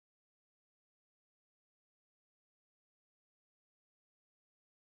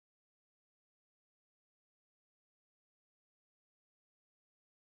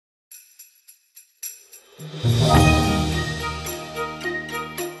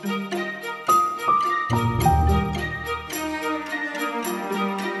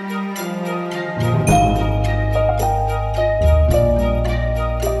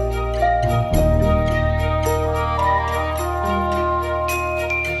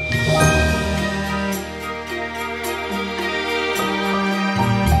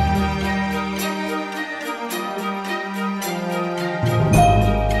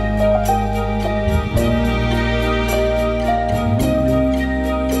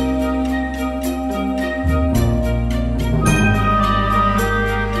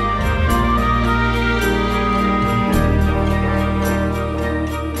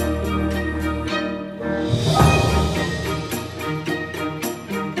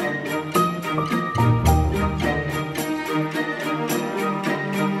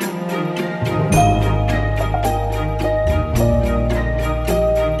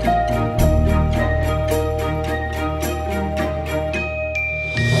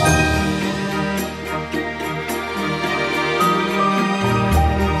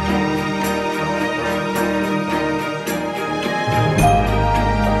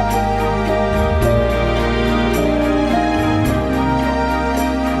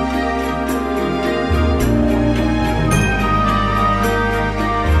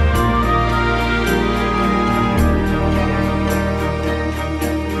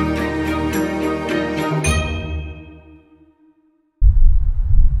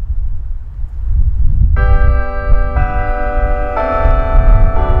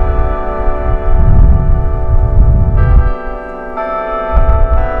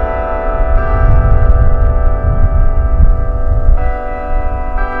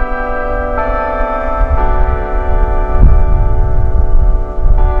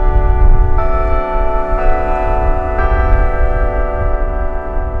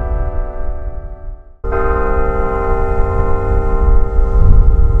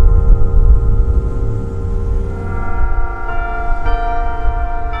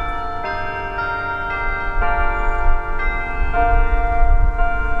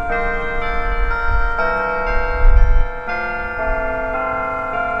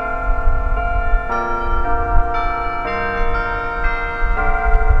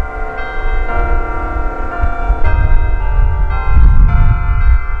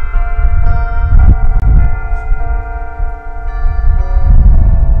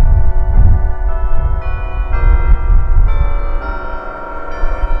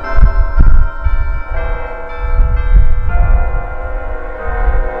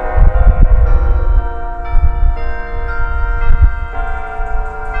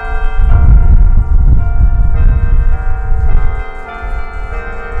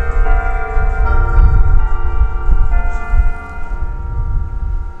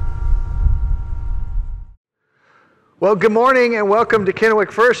Well, good morning and welcome to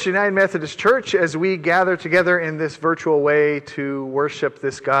Kennewick First United Methodist Church as we gather together in this virtual way to worship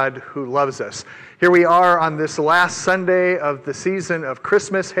this God who loves us. Here we are on this last Sunday of the season of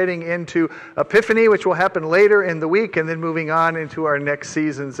Christmas, heading into Epiphany, which will happen later in the week, and then moving on into our next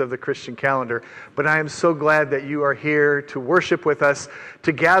seasons of the Christian calendar. But I am so glad that you are here to worship with us,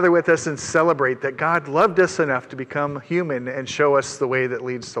 to gather with us and celebrate that God loved us enough to become human and show us the way that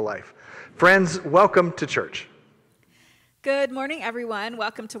leads to life. Friends, welcome to church. Good morning, everyone.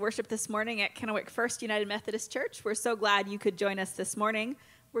 Welcome to worship this morning at Kennewick First United Methodist Church. We're so glad you could join us this morning.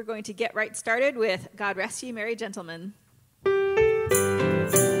 We're going to get right started with God Rest Ye Merry Gentlemen.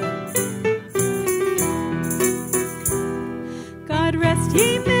 God rest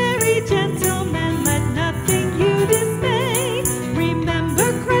ye merry gentlemen, let nothing you dismay.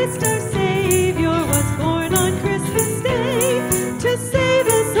 Remember Christ our Savior was born on Christmas Day to save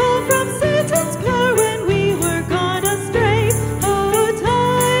us all from Satan's power when we were gone astray. Oh,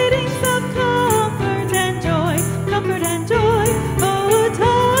 tidings of comfort and joy, comfort and joy. Oh,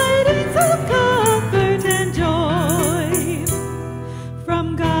 tidings of comfort and joy.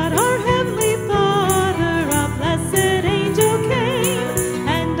 From God our Heavenly Father, a blessed angel came,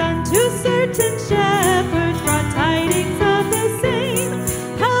 and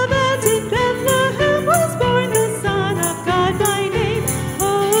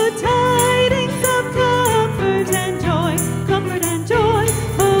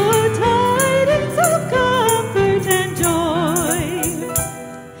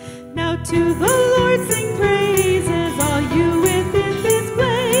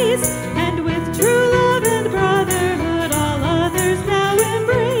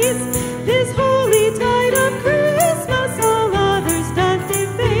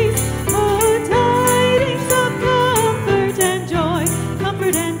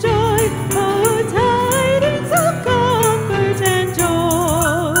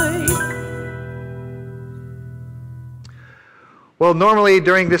Well, normally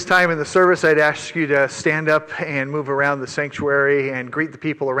during this time in the service, I'd ask you to stand up and move around the sanctuary and greet the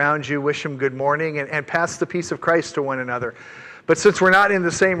people around you, wish them good morning, and pass the peace of Christ to one another. But since we're not in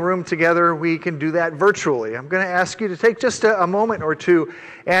the same room together, we can do that virtually. I'm going to ask you to take just a moment or two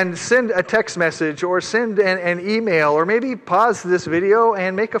and send a text message or send an email, or maybe pause this video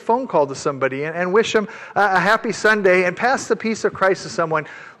and make a phone call to somebody and wish them a happy Sunday and pass the peace of Christ to someone.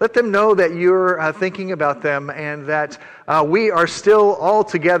 Let them know that you're thinking about them and that we are still all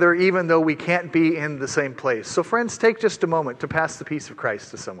together even though we can't be in the same place. So friends, take just a moment to pass the peace of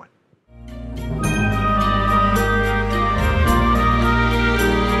Christ to someone.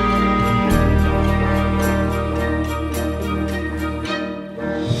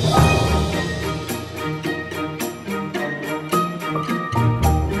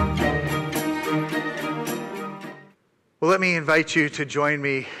 Well, let me invite you to join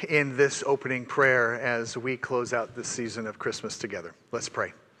me in this opening prayer as we close out this season of Christmas together. Let's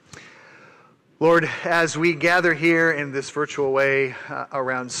pray. Lord, as we gather here in this virtual way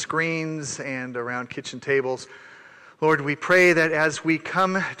around screens and around kitchen tables, Lord, we pray that as we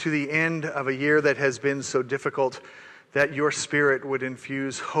come to the end of a year that has been so difficult, that your Spirit would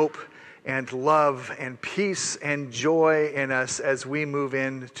infuse hope and love and peace and joy in us as we move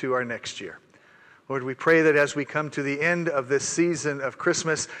into our next year. Lord, we pray that as we come to the end of this season of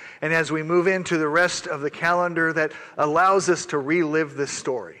Christmas and as we move into the rest of the calendar that allows us to relive this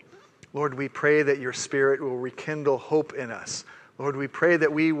story, Lord, we pray that your Spirit will rekindle hope in us. Lord, we pray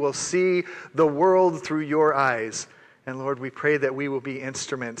that we will see the world through your eyes. And Lord, we pray that we will be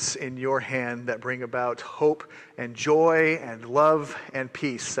instruments in your hand that bring about hope and joy and love and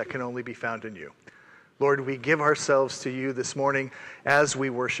peace that can only be found in you. Lord, we give ourselves to you this morning as we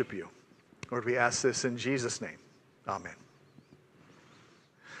worship you. Lord, we ask this in Jesus' name. Amen.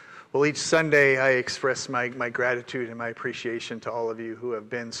 Well, each Sunday I express my gratitude and my appreciation to all of you who have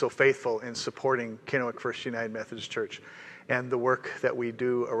been so faithful in supporting Kennewick First United Methodist Church and the work that we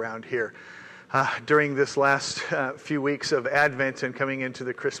do around here. During this last few weeks of Advent and coming into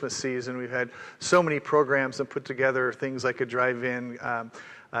the Christmas season, we've had so many programs and put together things like a drive-in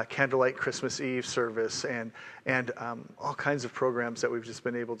candlelight Christmas Eve service and all kinds of programs that we've just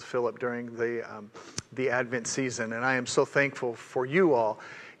been able to fill up during the Advent season. And I am so thankful for you all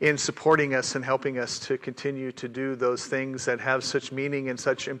in supporting us and helping us to continue to do those things that have such meaning and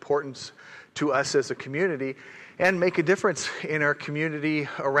such importance to us as a community and make a difference in our community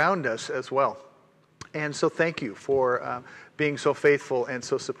around us as well. And so thank you for being so faithful and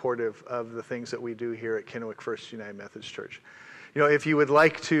so supportive of the things that we do here at Kennewick First United Methodist Church. You know, if you would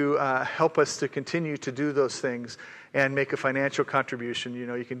like to help us to continue to do those things and make a financial contribution, you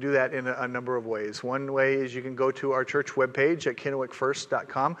know, you can do that in a number of ways. One way is you can go to our church webpage at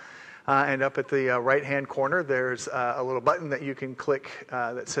kennewickfirst.com. And up at the right-hand corner, there's a little button that you can click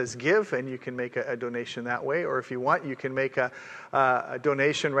that says Give, and you can make a donation that way. Or if you want, you can make a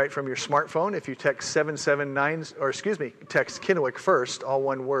donation right from your smartphone. If you text text Kennewick First, all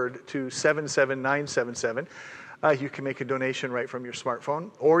one word, to 77977. You can make a donation right from your smartphone.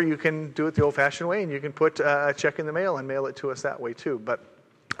 Or you can do it the old-fashioned way, and you can put a check in the mail and mail it to us that way too. But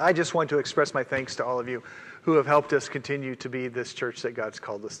I just want to express my thanks to all of you who have helped us continue to be this church that God's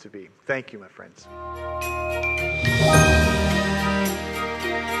called us to be. Thank you, my friends.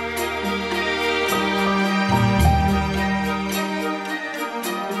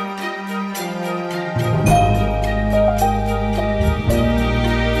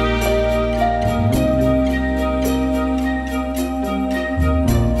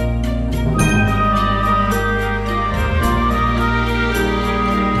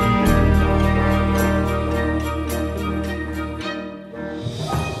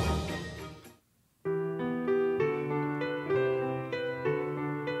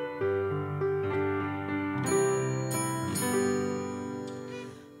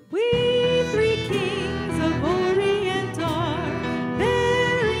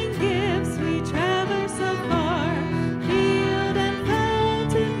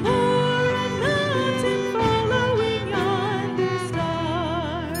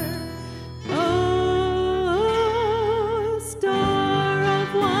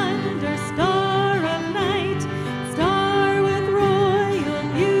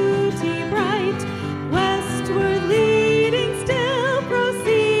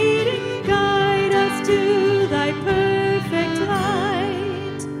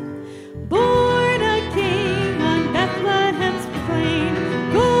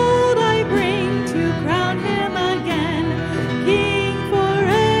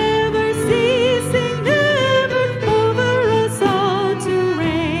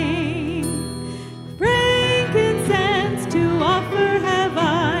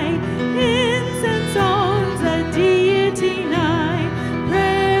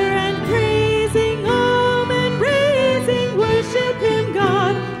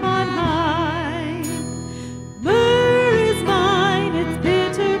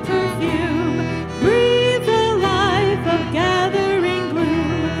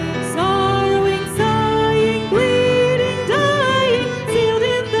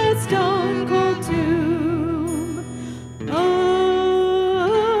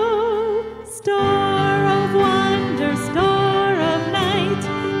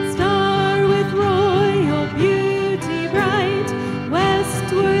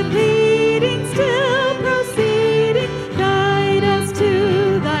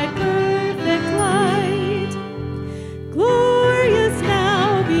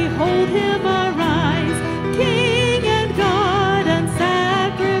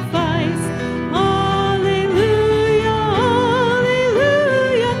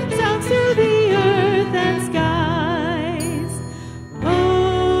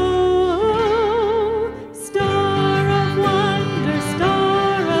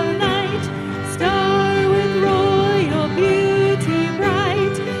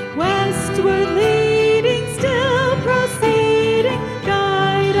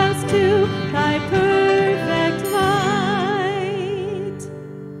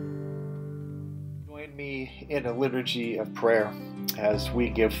 me in a liturgy of prayer as we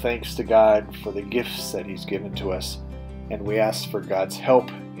give thanks to God for the gifts that He's given to us, and we ask for God's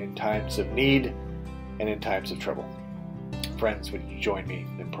help in times of need and in times of trouble. Friends, would you join me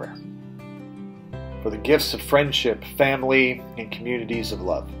in prayer? For the gifts of friendship, family, and communities of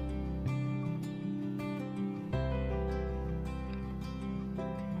love.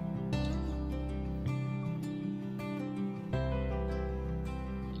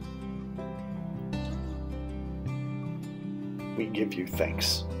 We give you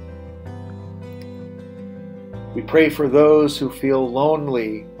thanks. We pray for those who feel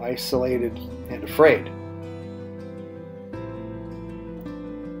lonely, isolated, and afraid.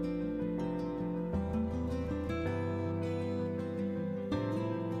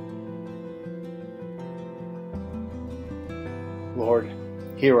 Lord,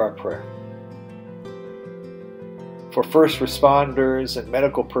 hear our prayer. For first responders and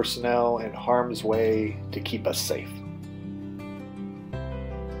medical personnel in harm's way to keep us safe.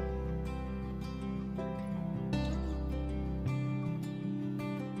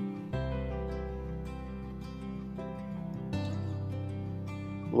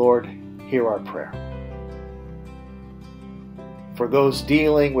 Lord, hear our prayer. For those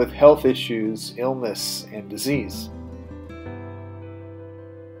dealing with health issues, illness, and disease.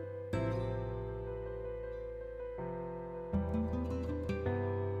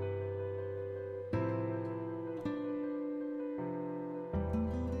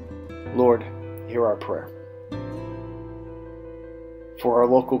 Lord, hear our prayer. For our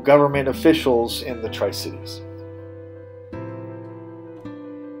local government officials in the Tri-Cities.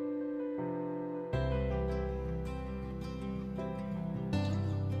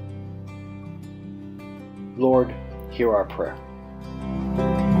 Lord, hear our prayer.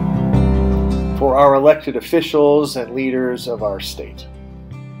 For our elected officials and leaders of our state.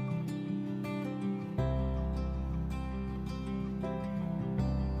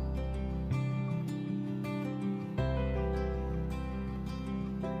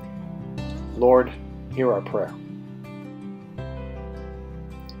 Lord, hear our prayer.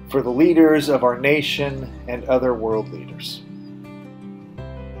 For the leaders of our nation and other world leaders.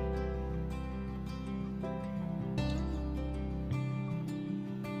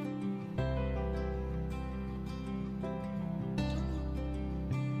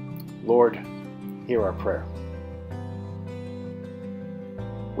 Lord, hear our prayer.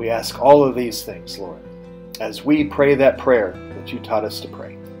 We ask all of these things, Lord, as we pray that prayer that you taught us to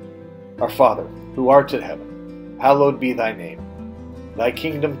pray. Our Father, who art in heaven, hallowed be thy name. Thy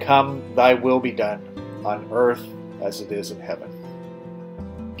kingdom come, thy will be done, on earth as it is in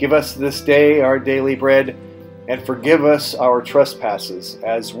heaven. Give us this day our daily bread, and forgive us our trespasses,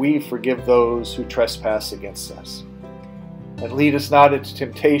 as we forgive those who trespass against us. And lead us not into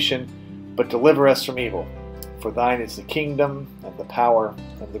temptation, but deliver us from evil. For thine is the kingdom, and the power,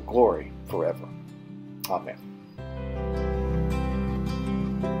 and the glory forever. Amen.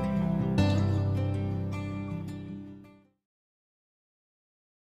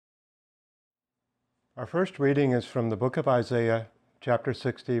 Our first reading is from the book of Isaiah, chapter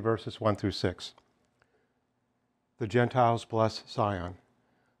 60, verses 1 through 6. The Gentiles bless Zion.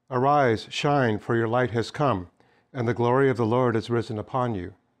 Arise, shine, for your light has come, and the glory of the Lord is risen upon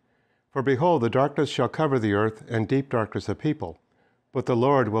you. For behold, the darkness shall cover the earth, and deep darkness the people. But the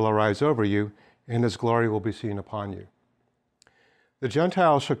Lord will arise over you, and his glory will be seen upon you. The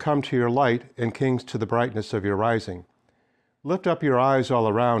Gentiles shall come to your light, and kings to the brightness of your rising. Lift up your eyes all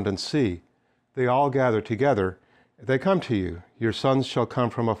around and see. They all gather together. They come to you. Your sons shall come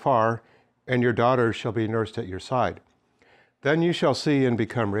from afar, and your daughters shall be nursed at your side. Then you shall see and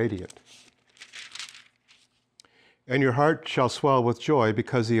become radiant. And your heart shall swell with joy,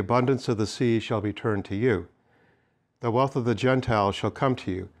 because the abundance of the sea shall be turned to you. The wealth of the Gentiles shall come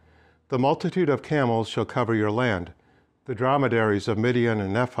to you. The multitude of camels shall cover your land. The dromedaries of Midian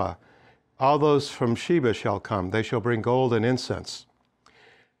and Ephah, all those from Sheba shall come. They shall bring gold and incense,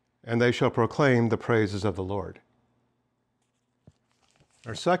 and they shall proclaim the praises of the Lord.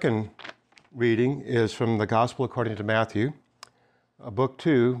 Our second reading is from the Gospel according to Matthew, book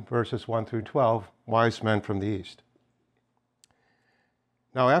 2, verses 1 through 12, Wise Men from the East.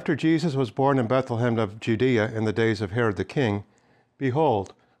 Now after Jesus was born in Bethlehem of Judea in the days of Herod the king,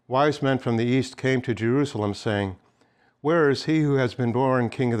 behold, wise men from the east came to Jerusalem, saying, Where is he who has been born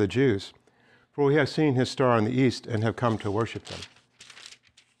King of the Jews? For we have seen his star in the east and have come to worship him.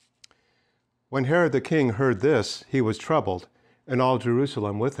 When Herod the king heard this, he was troubled, and all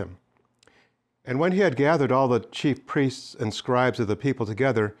Jerusalem with him. And when he had gathered all the chief priests and scribes of the people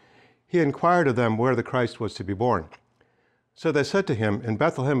together, he inquired of them where the Christ was to be born. So they said to him, In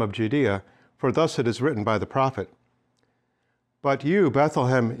Bethlehem of Judea, for thus it is written by the prophet, "But you,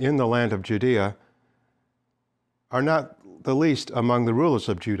 Bethlehem, in the land of Judea, are not the least among the rulers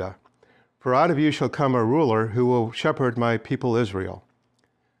of Judah, for out of you shall come a ruler who will shepherd my people Israel."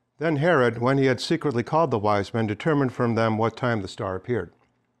 Then Herod, when he had secretly called the wise men, determined from them what time the star appeared.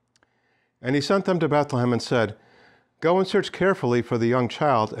 And he sent them to Bethlehem and said, "Go and search carefully for the young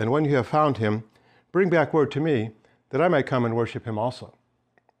child, and when you have found him, bring back word to me, that I may come and worship him also."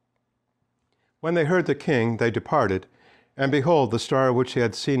 When they heard the king, they departed, and behold, the star which they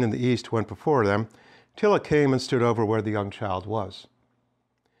had seen in the east went before them, till it came and stood over where the young child was.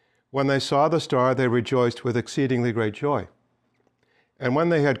 When they saw the star, they rejoiced with exceedingly great joy. And when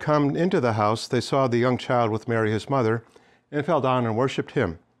they had come into the house, they saw the young child with Mary his mother, and fell down and worshipped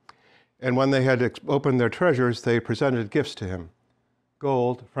him. And when they had opened their treasures, they presented gifts to him,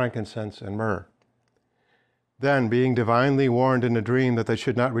 gold, frankincense, and myrrh. Then, being divinely warned in a dream that they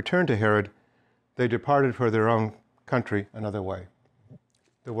should not return to Herod, they departed for their own country another way.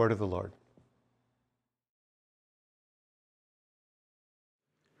 The word of the Lord.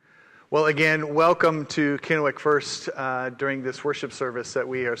 Well, again, welcome to Kennewick First during this worship service that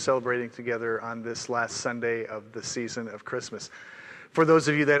we are celebrating together on this last Sunday of the season of Christmas. For those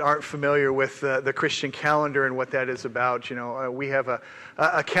of you that aren't familiar with the Christian calendar and what that is about, we have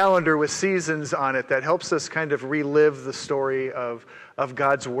a calendar with seasons on it that helps us kind of relive the story of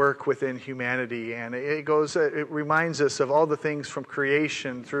God's work within humanity. And it reminds us of all the things from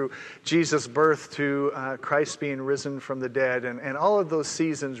creation through Jesus' birth to Christ being risen from the dead. And all of those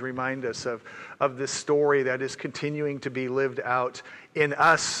seasons remind us of this story that is continuing to be lived out in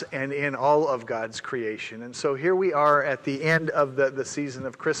us and in all of God's creation. And so here we are at the end of the season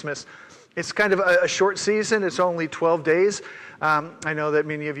of Christmas. It's kind of a short season. It's only 12 days. I know that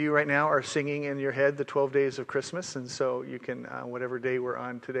many of you right now are singing in your head the 12 days of Christmas, and so you can, whatever day we're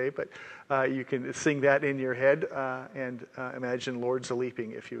on today, but you can sing that in your head and imagine Lord's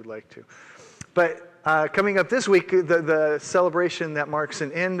a-leaping if you would like to. But coming up this week, the celebration that marks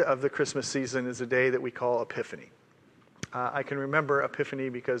an end of the Christmas season is a day that we call Epiphany. I can remember Epiphany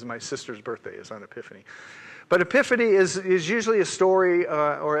because my sister's birthday is on Epiphany. But Epiphany is usually a story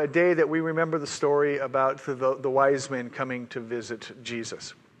or a day that we remember the story about the wise men coming to visit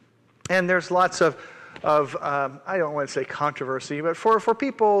Jesus. And there's lots of I don't want to say controversy, but for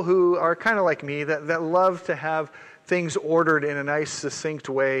people who are kind of like me that love to have things ordered in a nice, succinct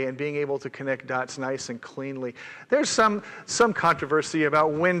way and being able to connect dots nice and cleanly. There's some controversy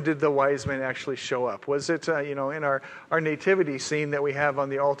about when did the wise men actually show up. Was it, in our nativity scene that we have on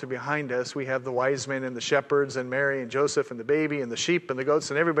the altar behind us, we have the wise men and the shepherds and Mary and Joseph and the baby and the sheep and the goats,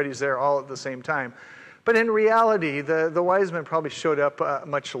 and everybody's there all at the same time. But in reality, the wise men probably showed up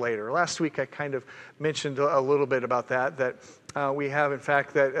much later. Last week I kind of mentioned a little bit about that we have, in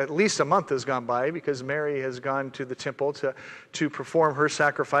fact, that at least a month has gone by because Mary has gone to the temple to perform her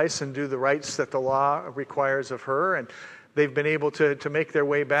sacrifice and do the rites that the law requires of her. And they've been able to make their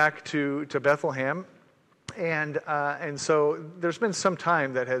way back to Bethlehem. And so there's been some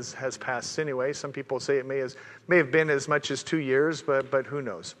time that has passed anyway. Some people say it may have been as much as 2 years, but who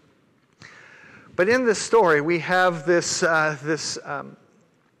knows. But in this story, we have this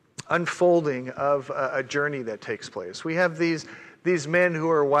unfolding of a journey that takes place. We have these men who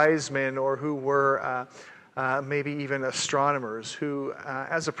are wise men or who were maybe even astronomers who,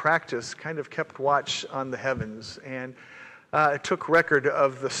 as a practice, kind of kept watch on the heavens and took record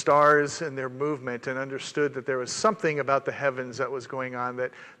of the stars and their movement and understood that there was something about the heavens that was going on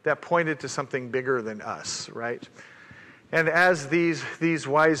that pointed to something bigger than us, right? And as these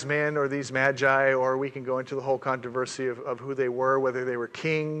wise men or these magi, or we can go into the whole controversy of who they were, whether they were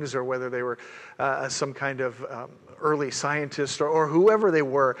kings or whether they were some kind of early scientist or whoever they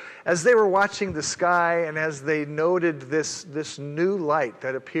were, as they were watching the sky and as they noted this new light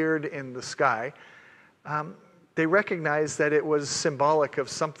that appeared in the sky, they recognized that it was symbolic of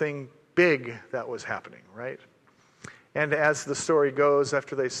something big that was happening, right? And as the story goes,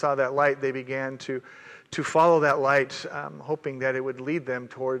 after they saw that light, they began to follow that light, hoping that it would lead them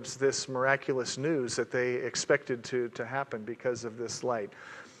towards this miraculous news that they expected to happen because of this light.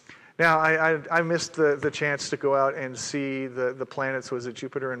 Now, I missed the chance to go out and see the planets. Was it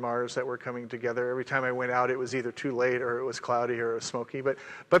Jupiter and Mars that were coming together? Every time I went out, it was either too late or it was cloudy or it was smoky. But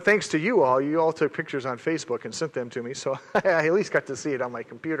thanks to you all took pictures on Facebook and sent them to me, so I at least got to see it on my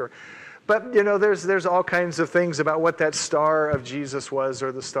computer. But, there's all kinds of things about what that star of Jesus was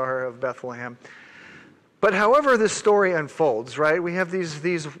or the star of Bethlehem. But however this story unfolds, right, we have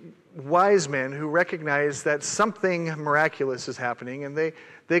these wise men who recognize that something miraculous is happening, and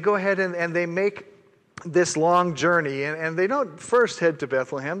they go ahead and they make this long journey, and they don't first head to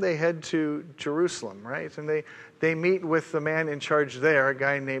Bethlehem, they head to Jerusalem, right? And they meet with the man in charge there, a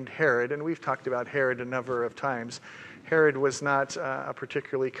guy named Herod, and we've talked about Herod a number of times. Herod was not a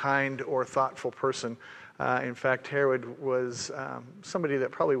particularly kind or thoughtful person. In fact, Herod was somebody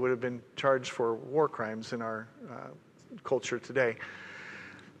that probably would have been charged for war crimes in our culture today.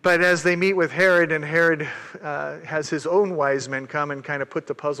 But as they meet with Herod, and Herod has his own wise men come and kind of put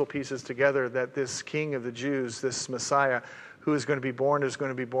the puzzle pieces together that this king of the Jews, this Messiah who is going to be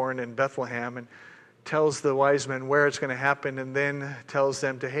born in Bethlehem, and tells the wise men where it's going to happen, and then tells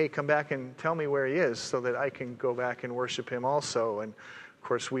them to, hey, come back and tell me where he is so that I can go back and worship him also. And of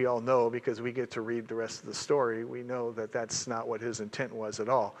course, we all know, because we get to read the rest of the story, we know that that's not what his intent was at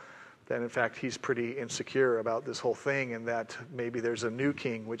all. That in fact he's pretty insecure about this whole thing, and that maybe there's a new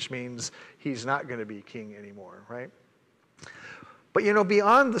king, which means he's not going to be king anymore, right? But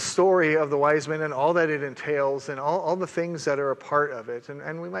beyond the story of the wise men and all that it entails and all the things that are a part of it,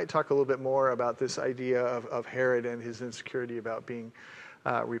 and we might talk a little bit more about this idea of Herod and his insecurity about being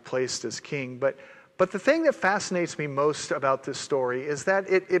replaced as king. But the thing that fascinates me most about this story is that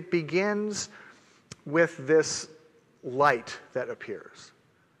it begins with this light that appears.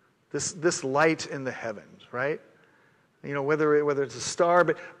 This light in the heavens, right? Whether it's a star,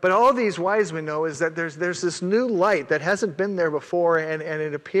 but all these wise men know is that there's this new light that hasn't been there before, and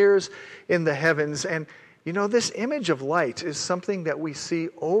it appears in the heavens. And this image of light is something that we see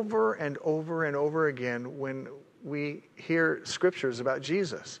over and over and over again when we hear scriptures about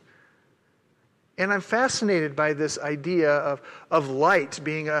Jesus. And I'm fascinated by this idea of light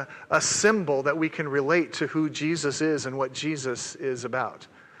being a symbol that we can relate to who Jesus is and what Jesus is about.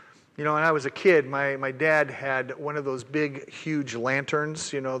 When I was a kid, my dad had one of those big, huge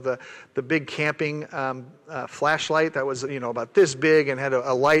lanterns, the big camping flashlight that was, about this big and had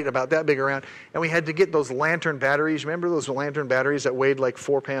a light about that big around. And we had to get those lantern batteries. Remember those lantern batteries that weighed like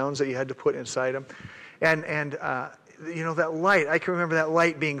 4 pounds that you had to put inside them? And that light, I can remember that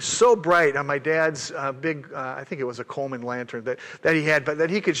light being so bright on my dad's big, I think it was a Coleman lantern that he had, but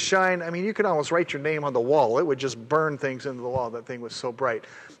that he could shine. I mean, you could almost write your name on the wall. It would just burn things into the wall. That thing was so bright.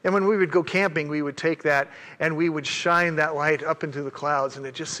 And when we would go camping, we would take that and we would shine that light up into the clouds, and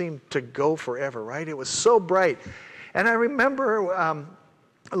it just seemed to go forever, right? It was so bright. And I remember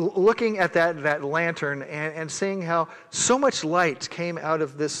looking at that lantern and seeing how so much light came out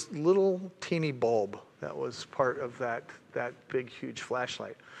of this little teeny bulb that was part of that big, huge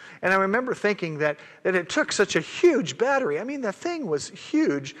flashlight. And I remember thinking that it took such a huge battery. I mean, the thing was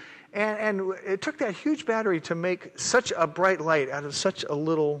huge, and it took that huge battery to make such a bright light out of such a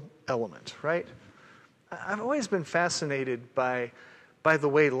little element, right? I've always been fascinated by the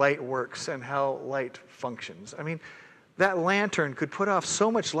way light works and how light functions. I mean, that lantern could put off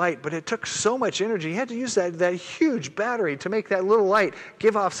so much light, but it took so much energy. You had to use that huge battery to make that little light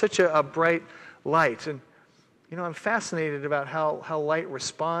give off such a bright light. And I'm fascinated about how light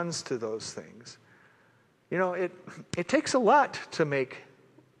responds to those things. It takes a lot to make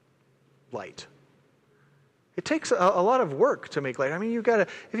light. It takes a lot of work to make light. I mean,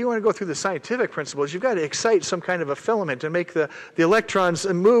 if you want to go through the scientific principles, you've got to excite some kind of a filament and make the electrons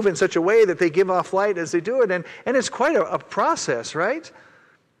move in such a way that they give off light as they do it. And it's quite a process, right?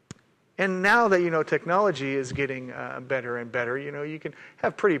 And now that, technology is getting better and better, you can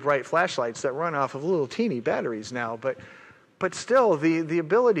have pretty bright flashlights that run off of little teeny batteries now. But still, the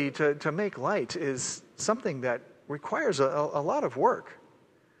ability to make light is something that requires a lot of work.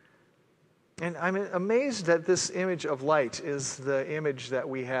 And I'm amazed that this image of light is the image that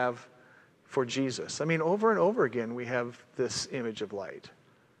we have for Jesus. I mean, over and over again, we have this image of light.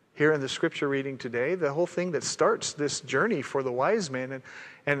 Here in the scripture reading today, the whole thing that starts this journey for the wise men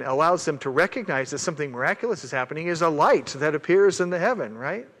and allows them to recognize that something miraculous is happening is a light that appears in the heaven,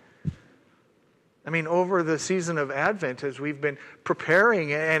 right? I mean, over the season of Advent, as we've been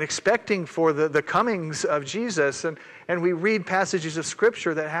preparing and expecting for the comings of Jesus, and we read passages of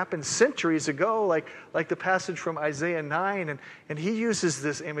Scripture that happened centuries ago, like the passage from Isaiah 9, and he uses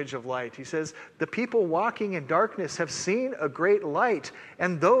this image of light. He says, "The people walking in darkness have seen a great light,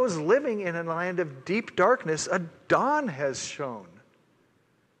 and those living in a land of deep darkness, a dawn has shone."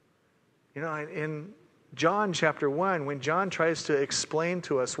 In John chapter 1, when John tries to explain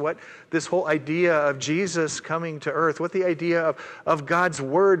to us what this whole idea of Jesus coming to earth, what the idea of God's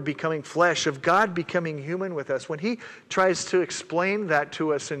Word becoming flesh, of God becoming human with us, when he tries to explain that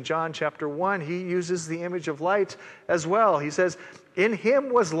to us in John chapter 1, he uses the image of light as well. He says, "In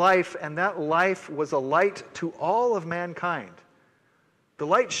him was life, and that life was a light to all of mankind. The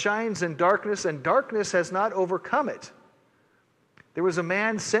light shines in darkness, and darkness has not overcome it. There was a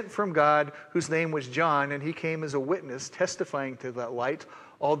man sent from God whose name was John, and he came as a witness testifying to that light,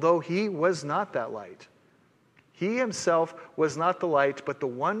 although he was not that light. He himself was not the light, but the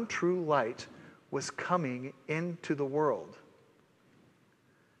one true light was coming into the world.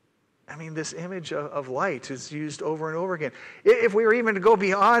 I mean, this image of light is used over and over again. If we were even to go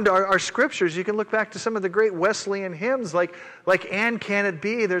beyond our scriptures, you can look back to some of the great Wesleyan hymns, like "And Can It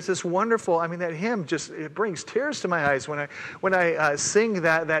Be?" There's this wonderful, that hymn it brings tears to my eyes when I sing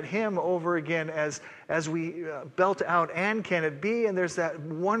that hymn over again as we belt out "And Can It Be?" And there's that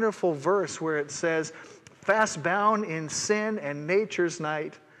wonderful verse where it says, "Fast bound in sin and nature's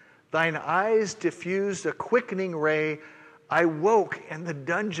night, thine eyes diffused a quickening ray. I woke, and the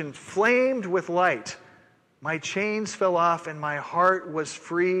dungeon flamed with light. My chains fell off, and my heart was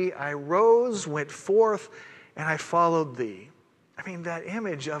free. I rose, went forth, and I followed thee." That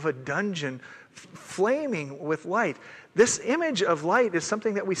image of a dungeon flaming with light. This image of light is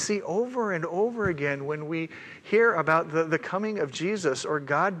something that we see over and over again when we hear about the coming of Jesus or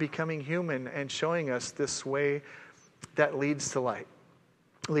God becoming human and showing us this way that leads to light,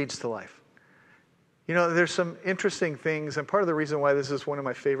 leads to life. There's some interesting things, and part of the reason why this is one of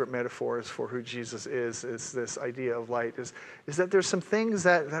my favorite metaphors for who Jesus is this idea of light, is that there's some things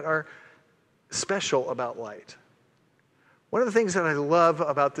that are special about light. One of the things that I love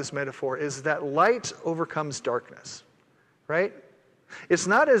about this metaphor is that light overcomes darkness, right? It's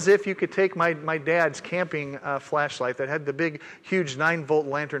not as if you could take my dad's camping flashlight that had the big, huge 9-volt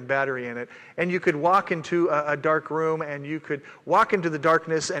lantern battery in it, and you could walk into a dark room, and you could walk into the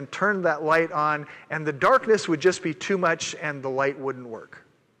darkness and turn that light on, and the darkness would just be too much, and the light wouldn't work.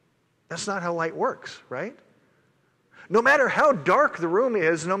 That's not how light works, right? No matter how dark the room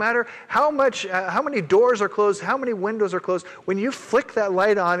is, no matter how many doors are closed, how many windows are closed, when you flick that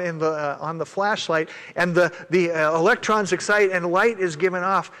light on on the flashlight and the electrons excite and light is given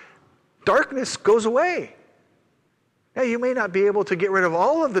off, darkness goes away. Now, you may not be able to get rid of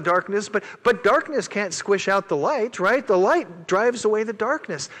all of the darkness, but darkness can't squish out the light, right? The light drives away the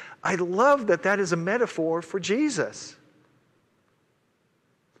darkness. I love that is a metaphor for Jesus.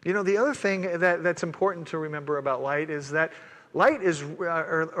 The other thing that's important to remember about light is that light is,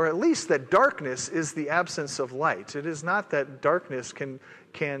 or at least that darkness is the absence of light. It is not that darkness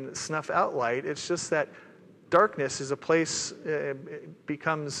can snuff out light. It's just that darkness is a place,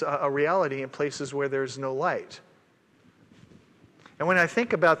 becomes a reality in places where there's no light. And when I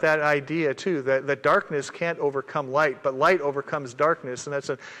think about that idea, too, that darkness can't overcome light, but light overcomes darkness, and that's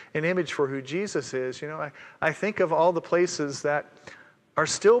an image for who Jesus is, I think of all the places that are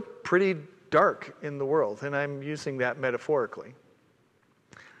still pretty dark in the world, and I'm using that metaphorically.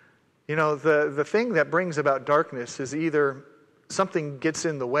 The thing that brings about darkness is either something gets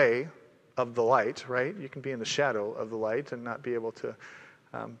in the way of the light, right? You can be in the shadow of the light and not be able to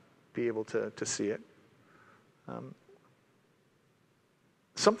see it.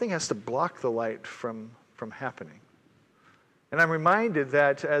 Something has to block the light from happening. And I'm reminded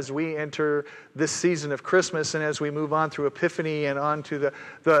that as we enter this season of Christmas and as we move on through Epiphany and on to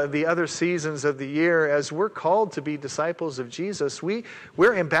the other seasons of the year, as we're called to be disciples of Jesus,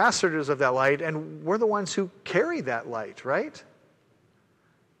 we're ambassadors of that light, and we're the ones who carry that light, right?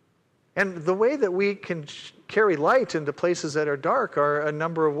 And the way that we can carry light into places that are dark are a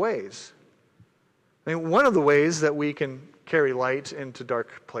number of ways. One of the ways that we can carry light into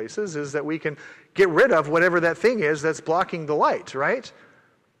dark places is that we can get rid of whatever that thing is that's blocking the light, right?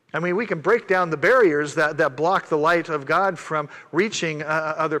 We can break down the barriers that block the light of God from reaching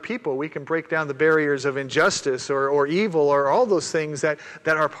other people. We can break down the barriers of injustice or evil or all those things that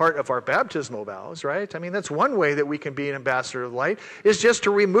are part of our baptismal vows, right? That's one way that we can be an ambassador of light, is just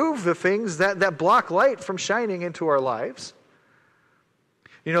to remove the things that block light from shining into our lives.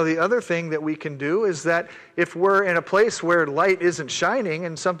 The other thing that we can do is that if we're in a place where light isn't shining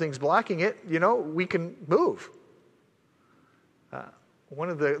and something's blocking it, we can move. One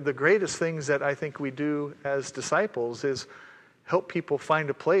of the greatest things that I think we do as disciples is help people find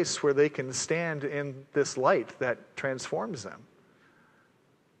a place where they can stand in this light that transforms them.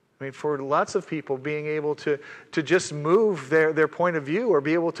 For lots of people, being able to just move their point of view or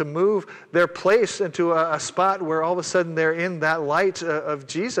be able to move their place into a spot where all of a sudden they're in that light of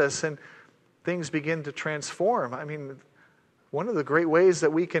Jesus and things begin to transform. One of the great ways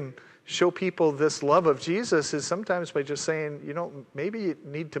that we can show people this love of Jesus is sometimes by just saying, maybe you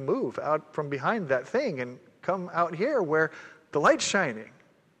need to move out from behind that thing and come out here where the light's shining.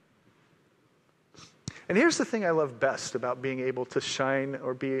 And here's the thing I love best about being able to shine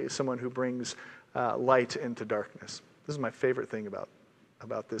or be someone who brings light into darkness. This is my favorite thing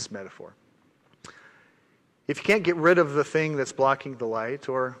about this metaphor. If you can't get rid of the thing that's blocking the light,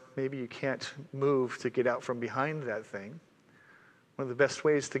 or maybe you can't move to get out from behind that thing, one of the best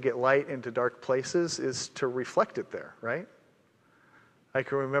ways to get light into dark places is to reflect it there, right? I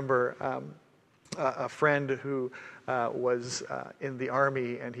can remember a friend who was in the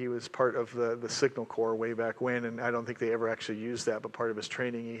Army, and he was part of the Signal Corps way back when, and I don't think they ever actually used that, but part of his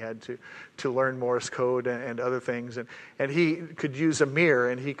training he had to learn Morse code and other things, and he could use a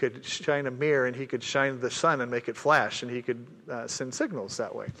mirror, and he could shine a mirror, and he could shine the sun and make it flash, and he could send signals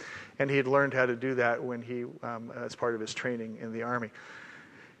that way. And he had learned how to do that when he, as part of his training in the Army.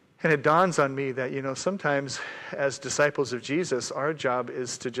 And it dawns on me that, sometimes as disciples of Jesus, our job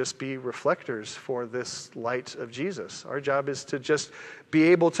is to just be reflectors for this light of Jesus. Our job is to just be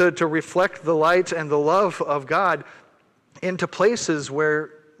able to reflect the light and the love of God into places where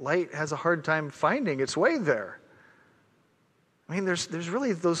light has a hard time finding its way there. I mean, there's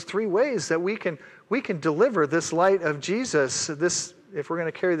really those three ways that we can deliver this light of Jesus, if we're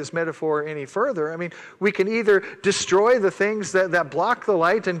going to carry this metaphor any further. I mean, we can either destroy the things that block the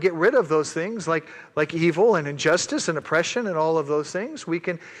light and get rid of those things like evil and injustice and oppression and all of those things. We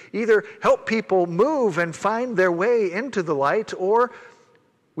can either help people move and find their way into the light, or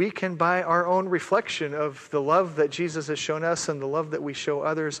we can, by our own reflection of the love that Jesus has shown us and the love that we show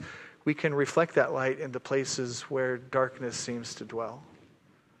others, we can reflect that light into places where darkness seems to dwell.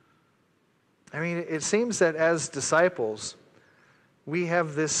 I mean, it seems that as disciples, we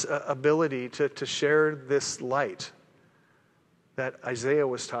have this ability to share this light that Isaiah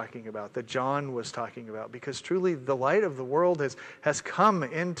was talking about, that John was talking about, because truly the light of the world has come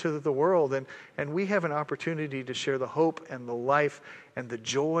into the world, and we have an opportunity to share the hope and the life and the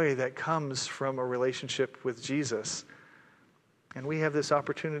joy that comes from a relationship with Jesus. And we have this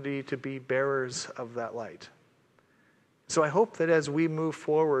opportunity to be bearers of that light. So I hope that as we move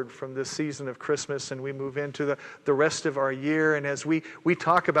forward from this season of Christmas and we move into the rest of our year, and as we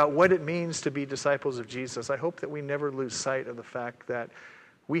talk about what it means to be disciples of Jesus, I hope that we never lose sight of the fact that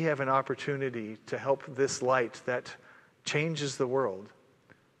we have an opportunity to help this light that changes the world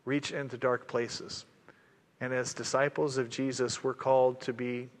reach into dark places. And as disciples of Jesus, we're called to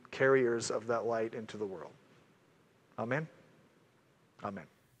be carriers of that light into the world. Amen? Amen.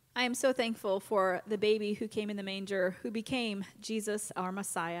 I am so thankful for the baby who came in the manger, who became Jesus, our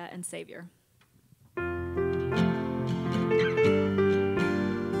Messiah and Savior.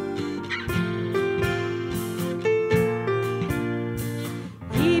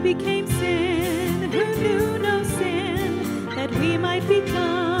 He became sin who knew no sin, that we might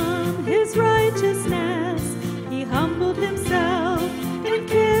become his righteousness. He humbled himself and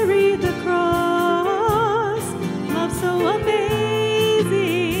carried the cross. Love so amazing.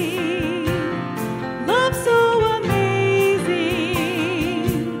 So amazing,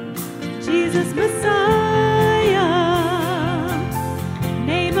 Jesus Messiah,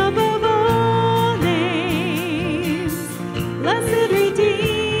 name above all names, blessed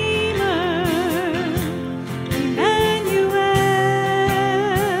Redeemer, Emmanuel,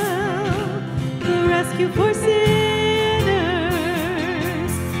 the rescue for sinners,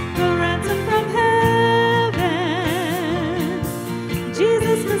 the ransom from heaven,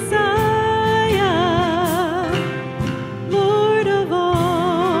 Jesus Messiah.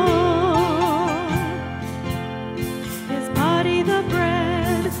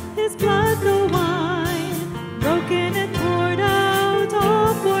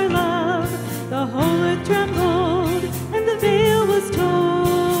 Trembled and the veil was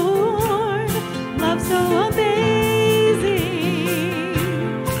torn. Love so amazing,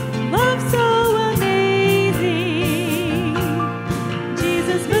 love so amazing,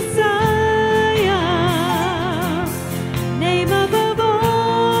 Jesus Messiah, name above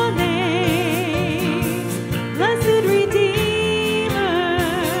all names, blessed Redeemer,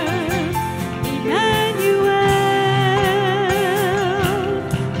 Emmanuel,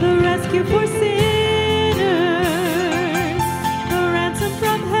 the rescue for sin.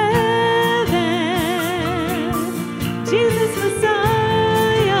 Jesus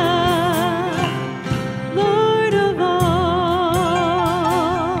Messiah, Lord of all.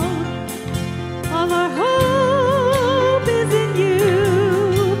 All our hope is in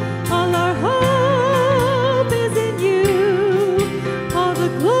you. All our hope is in you. All the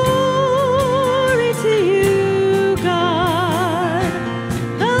glory to you, God,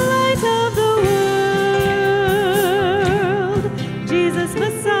 the light of the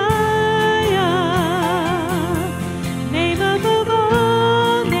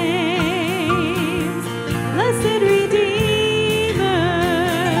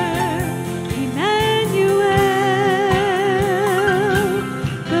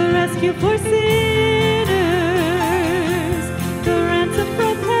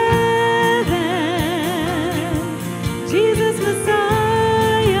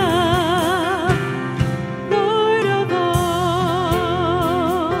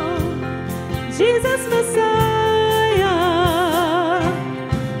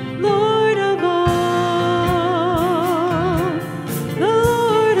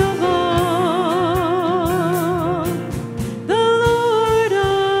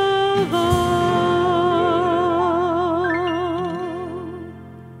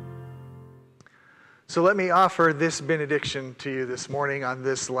So let me offer this benediction to you this morning on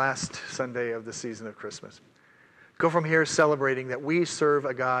this last Sunday of the season of Christmas. Go from here celebrating that we serve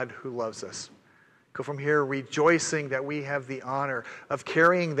a God who loves us. Go from here rejoicing that we have the honor of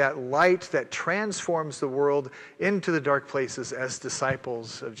carrying that light that transforms the world into the dark places as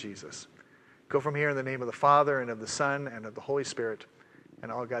disciples of Jesus. Go from here in the name of the Father, and of the Son, and of the Holy Spirit.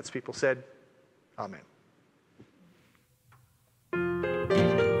 And all God's people said, Amen.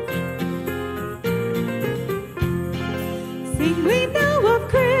 Sing we now.